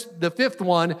 the fifth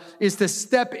one is to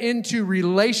step into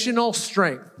relational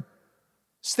strength.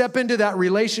 Step into that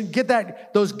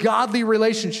get those godly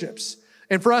relationships.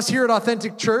 And for us here at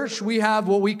Authentic Church, we have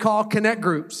what we call connect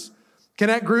groups.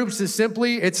 Connect groups is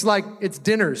simply, it's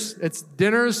dinners. It's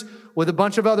dinners with a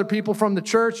bunch of other people from the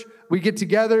church. We get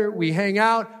together, we hang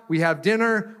out, we have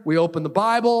dinner, we open the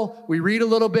Bible, we read a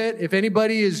little bit. If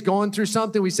anybody is going through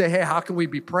something, we say, hey, how can we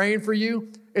be praying for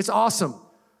you? It's awesome.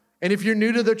 And if you're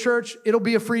new to the church, it'll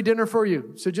be a free dinner for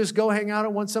you. So just go hang out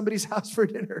at somebody's house for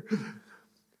dinner.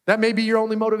 That may be your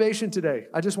only motivation today.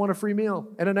 I just want a free meal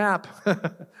and a nap.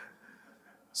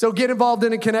 So get involved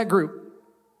in a connect group.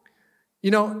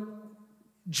 You know,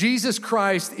 Jesus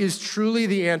Christ is truly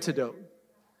the antidote.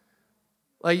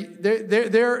 Like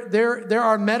there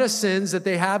are medicines that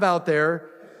they have out there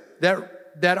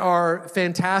that are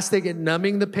fantastic at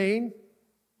numbing the pain,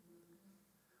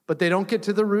 but they don't get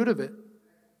to the root of it.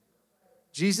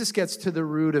 Jesus gets to the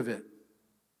root of it.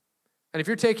 And if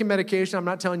you're taking medication, I'm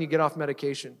not telling you get off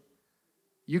medication.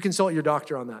 You consult your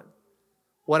doctor on that.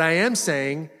 What I am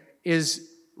saying is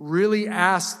really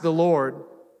ask the Lord,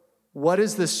 what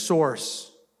is the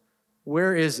source?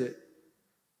 Where is it?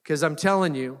 Because I'm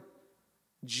telling you,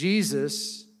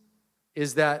 Jesus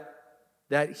is that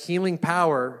healing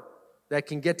power that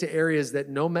can get to areas that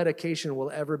no medication will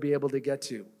ever be able to get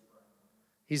to.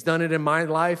 He's done it in my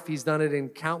life. He's done it in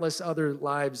countless other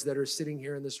lives that are sitting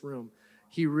here in this room.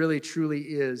 He really, truly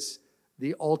is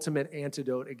the ultimate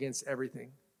antidote against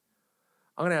everything.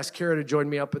 I'm going to ask Kara to join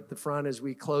me up at the front as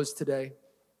we close today.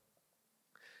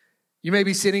 You may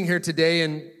be sitting here today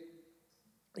and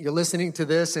you're listening to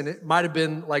this, and it might have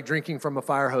been like drinking from a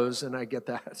fire hose, and I get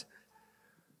that.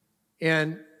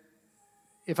 And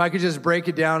if I could just break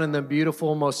it down in the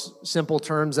beautiful, most simple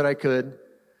terms that I could,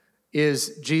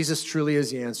 is Jesus truly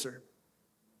is the answer.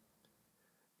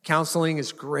 Counseling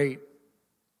is great.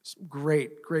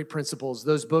 Great principles.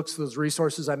 Those books, those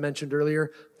resources I mentioned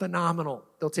earlier, phenomenal.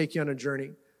 They'll take you on a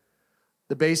journey.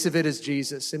 The base of it is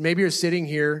Jesus. And maybe you're sitting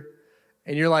here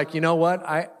and you're like, you know what?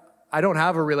 I don't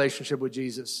have a relationship with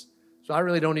Jesus, so I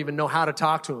really don't even know how to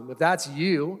talk to him. If that's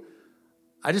you,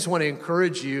 I just want to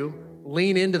encourage you,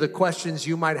 lean into the questions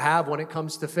you might have when it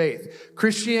comes to faith.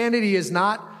 Christianity is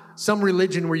not some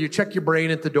religion where you check your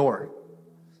brain at the door.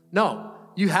 No.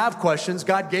 You have questions.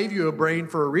 God gave you a brain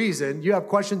for a reason. You have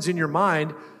questions in your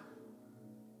mind.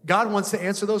 God wants to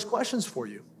answer those questions for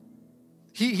you.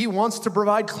 He wants to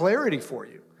provide clarity for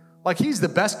you. Like he's the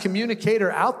best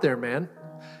communicator out there, man.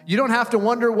 You don't have to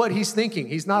wonder what he's thinking.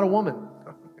 He's not a woman.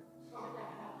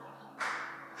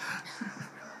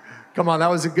 Come on, that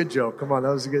was a good joke. Come on, that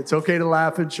was a good. It's okay to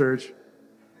laugh in church.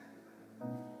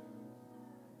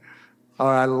 All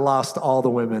right, I lost all the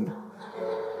women.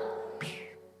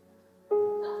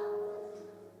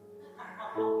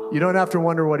 You don't have to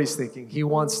wonder what he's thinking. He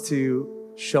wants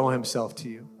to show himself to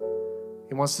you.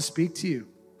 He wants to speak to you.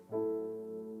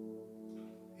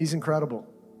 He's incredible.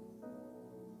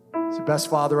 He's the best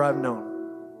father I've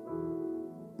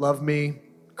known. Loved me,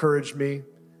 encouraged me,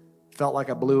 felt like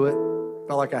I blew it,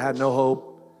 felt like I had no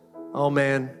hope. Oh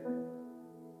man,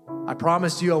 I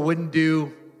promised you I wouldn't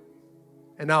do,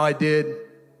 and now I did.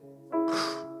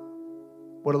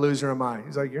 What a loser am I?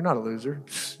 He's like, you're not a loser.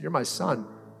 You're my son.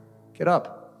 Get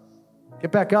up.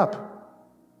 Get back up.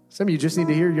 Some of you just need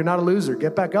to hear you're not a loser.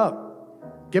 Get back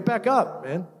up. Get back up,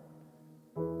 man.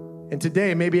 And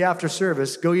today, maybe after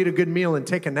service, go eat a good meal and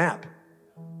take a nap.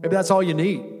 Maybe that's all you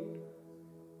need.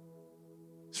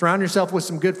 Surround yourself with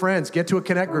some good friends. Get to a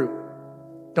connect group.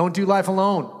 Don't do life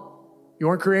alone. You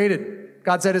weren't created.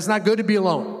 God said it's not good to be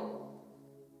alone.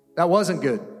 That wasn't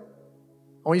good.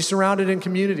 I want you surrounded in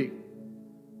community.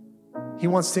 He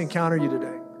wants to encounter you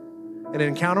today. And an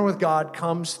encounter with God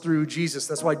comes through Jesus.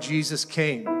 That's why Jesus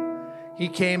came. He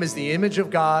came as the image of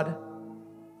God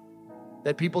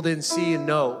that people didn't see and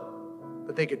know,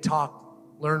 but they could talk,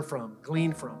 learn from,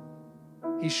 glean from.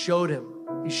 He showed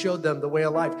them the way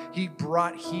of life. He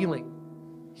brought healing.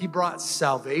 He brought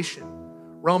salvation.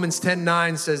 Romans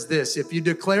 10:9 says this, if you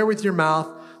declare with your mouth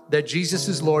that Jesus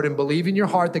is Lord and believe in your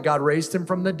heart that God raised him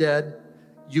from the dead,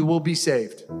 you will be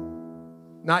saved.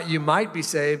 Not you might be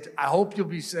saved. I hope you'll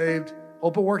be saved.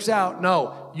 Hope it works out.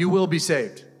 No, you will be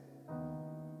saved.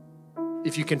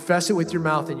 If you confess it with your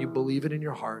mouth and you believe it in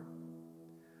your heart,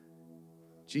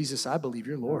 Jesus, I believe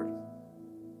you're Lord.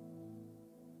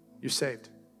 You're saved.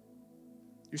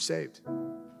 You're saved.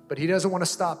 But he doesn't want to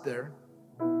stop there.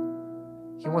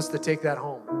 He wants to take that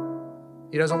home.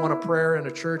 He doesn't want a prayer in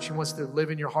a church. He wants to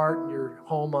live in your heart and your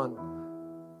home on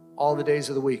all the days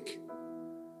of the week.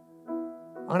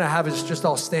 I'm going to have us just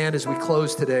all stand as we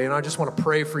close today, and I just want to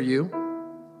pray for you.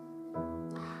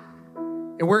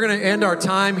 And we're going to end our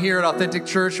time here at Authentic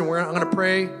Church, and I'm going to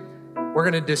pray. We're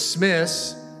going to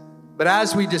dismiss. But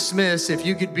as we dismiss, if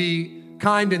you could be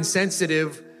kind and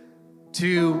sensitive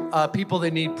to people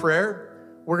that need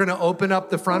prayer, we're going to open up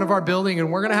the front of our building,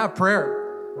 and we're going to have prayer.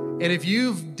 And if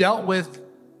you've dealt with,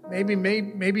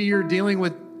 maybe you're dealing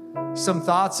with some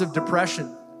thoughts of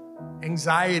depression,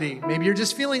 anxiety, maybe you're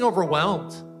just feeling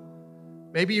overwhelmed.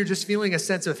 Maybe you're just feeling a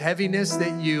sense of heaviness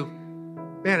that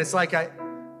it's like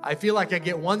I feel like I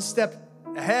get one step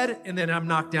ahead and then I'm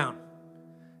knocked down.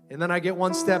 And then I get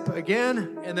one step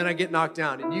again and then I get knocked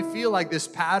down. And you feel like this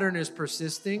pattern is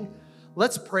persisting.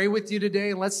 Let's pray with you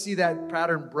today and let's see that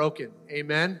pattern broken.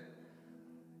 Amen.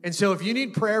 And so if you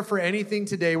need prayer for anything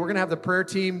today, we're going to have the prayer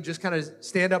team just kind of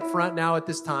stand up front now at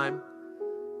this time.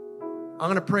 I'm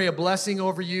going to pray a blessing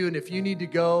over you. And if you need to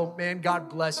go, man, God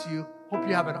bless you. Hope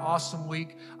you have an awesome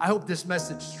week. I hope this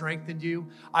message strengthened you.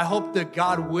 I hope that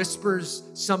God whispers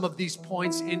some of these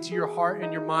points into your heart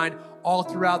and your mind all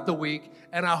throughout the week.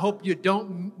 And I hope you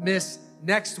don't miss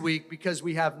next week, because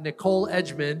we have Nicole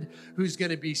Edgmond, who's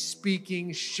going to be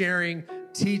speaking, sharing,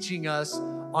 teaching us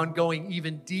on going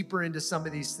even deeper into some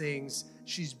of these things.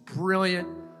 She's brilliant.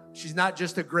 She's not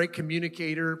just a great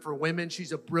communicator for women.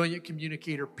 She's a brilliant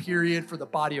communicator, period, for the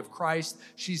body of Christ.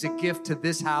 She's a gift to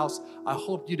this house. I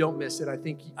hope you don't miss it.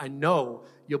 I know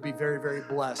you'll be very, very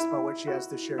blessed by what she has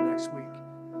to share next week.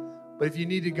 But if you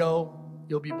need to go,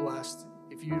 you'll be blessed.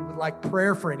 If you would like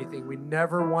prayer for anything, we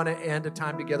never want to end a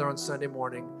time together on Sunday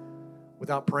morning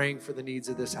without praying for the needs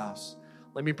of this house.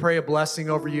 Let me pray a blessing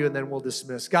over you, and then we'll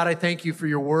dismiss. God, I thank you for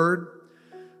your word.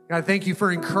 God, I thank you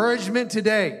for encouragement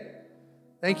today.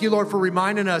 Thank you, Lord, for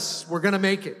reminding us we're going to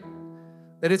make it,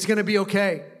 that it's going to be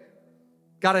okay.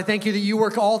 God, I thank you that you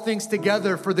work all things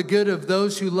together for the good of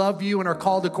those who love you and are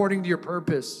called according to your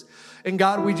purpose. And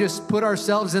God, we just put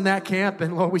ourselves in that camp,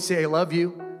 and Lord, we say, I love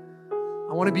you.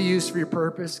 I want to be used for your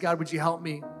purpose. God, would you help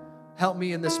me? Help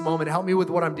me in this moment. Help me with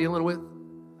what I'm dealing with.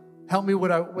 Help me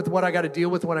with what I got to deal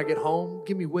with when I get home.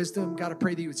 Give me wisdom. God, I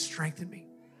pray that you would strengthen me.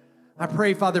 I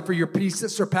pray, Father, for your peace that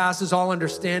surpasses all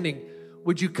understanding.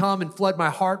 Would you come and flood my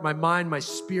heart, my mind, my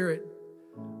spirit?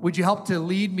 Would you help to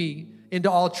lead me into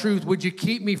all truth? Would you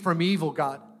keep me from evil,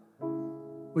 God?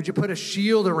 Would you put a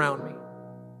shield around me?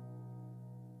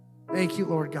 Thank you,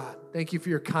 Lord God. Thank you for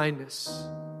your kindness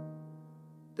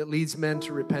that leads men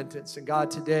to repentance. And God,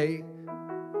 today,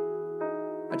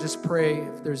 I just pray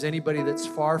if there's anybody that's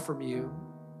far from you,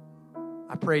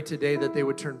 I pray today that they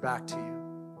would turn back to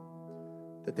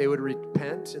you, that they would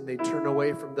repent and they turn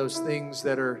away from those things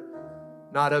that are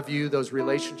not of you, those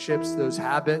relationships, those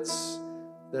habits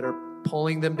that are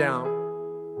pulling them down,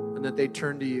 and that they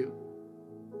turn to you.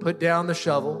 Put down the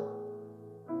shovel.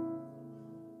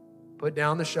 Put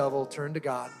down the shovel, turn to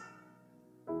God.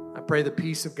 I pray the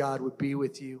peace of God would be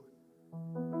with you.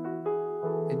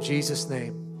 In Jesus'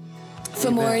 name. For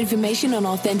Amen. more information on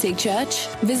Authentic Church,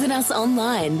 visit us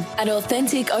online at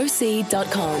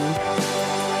AuthenticOC.com.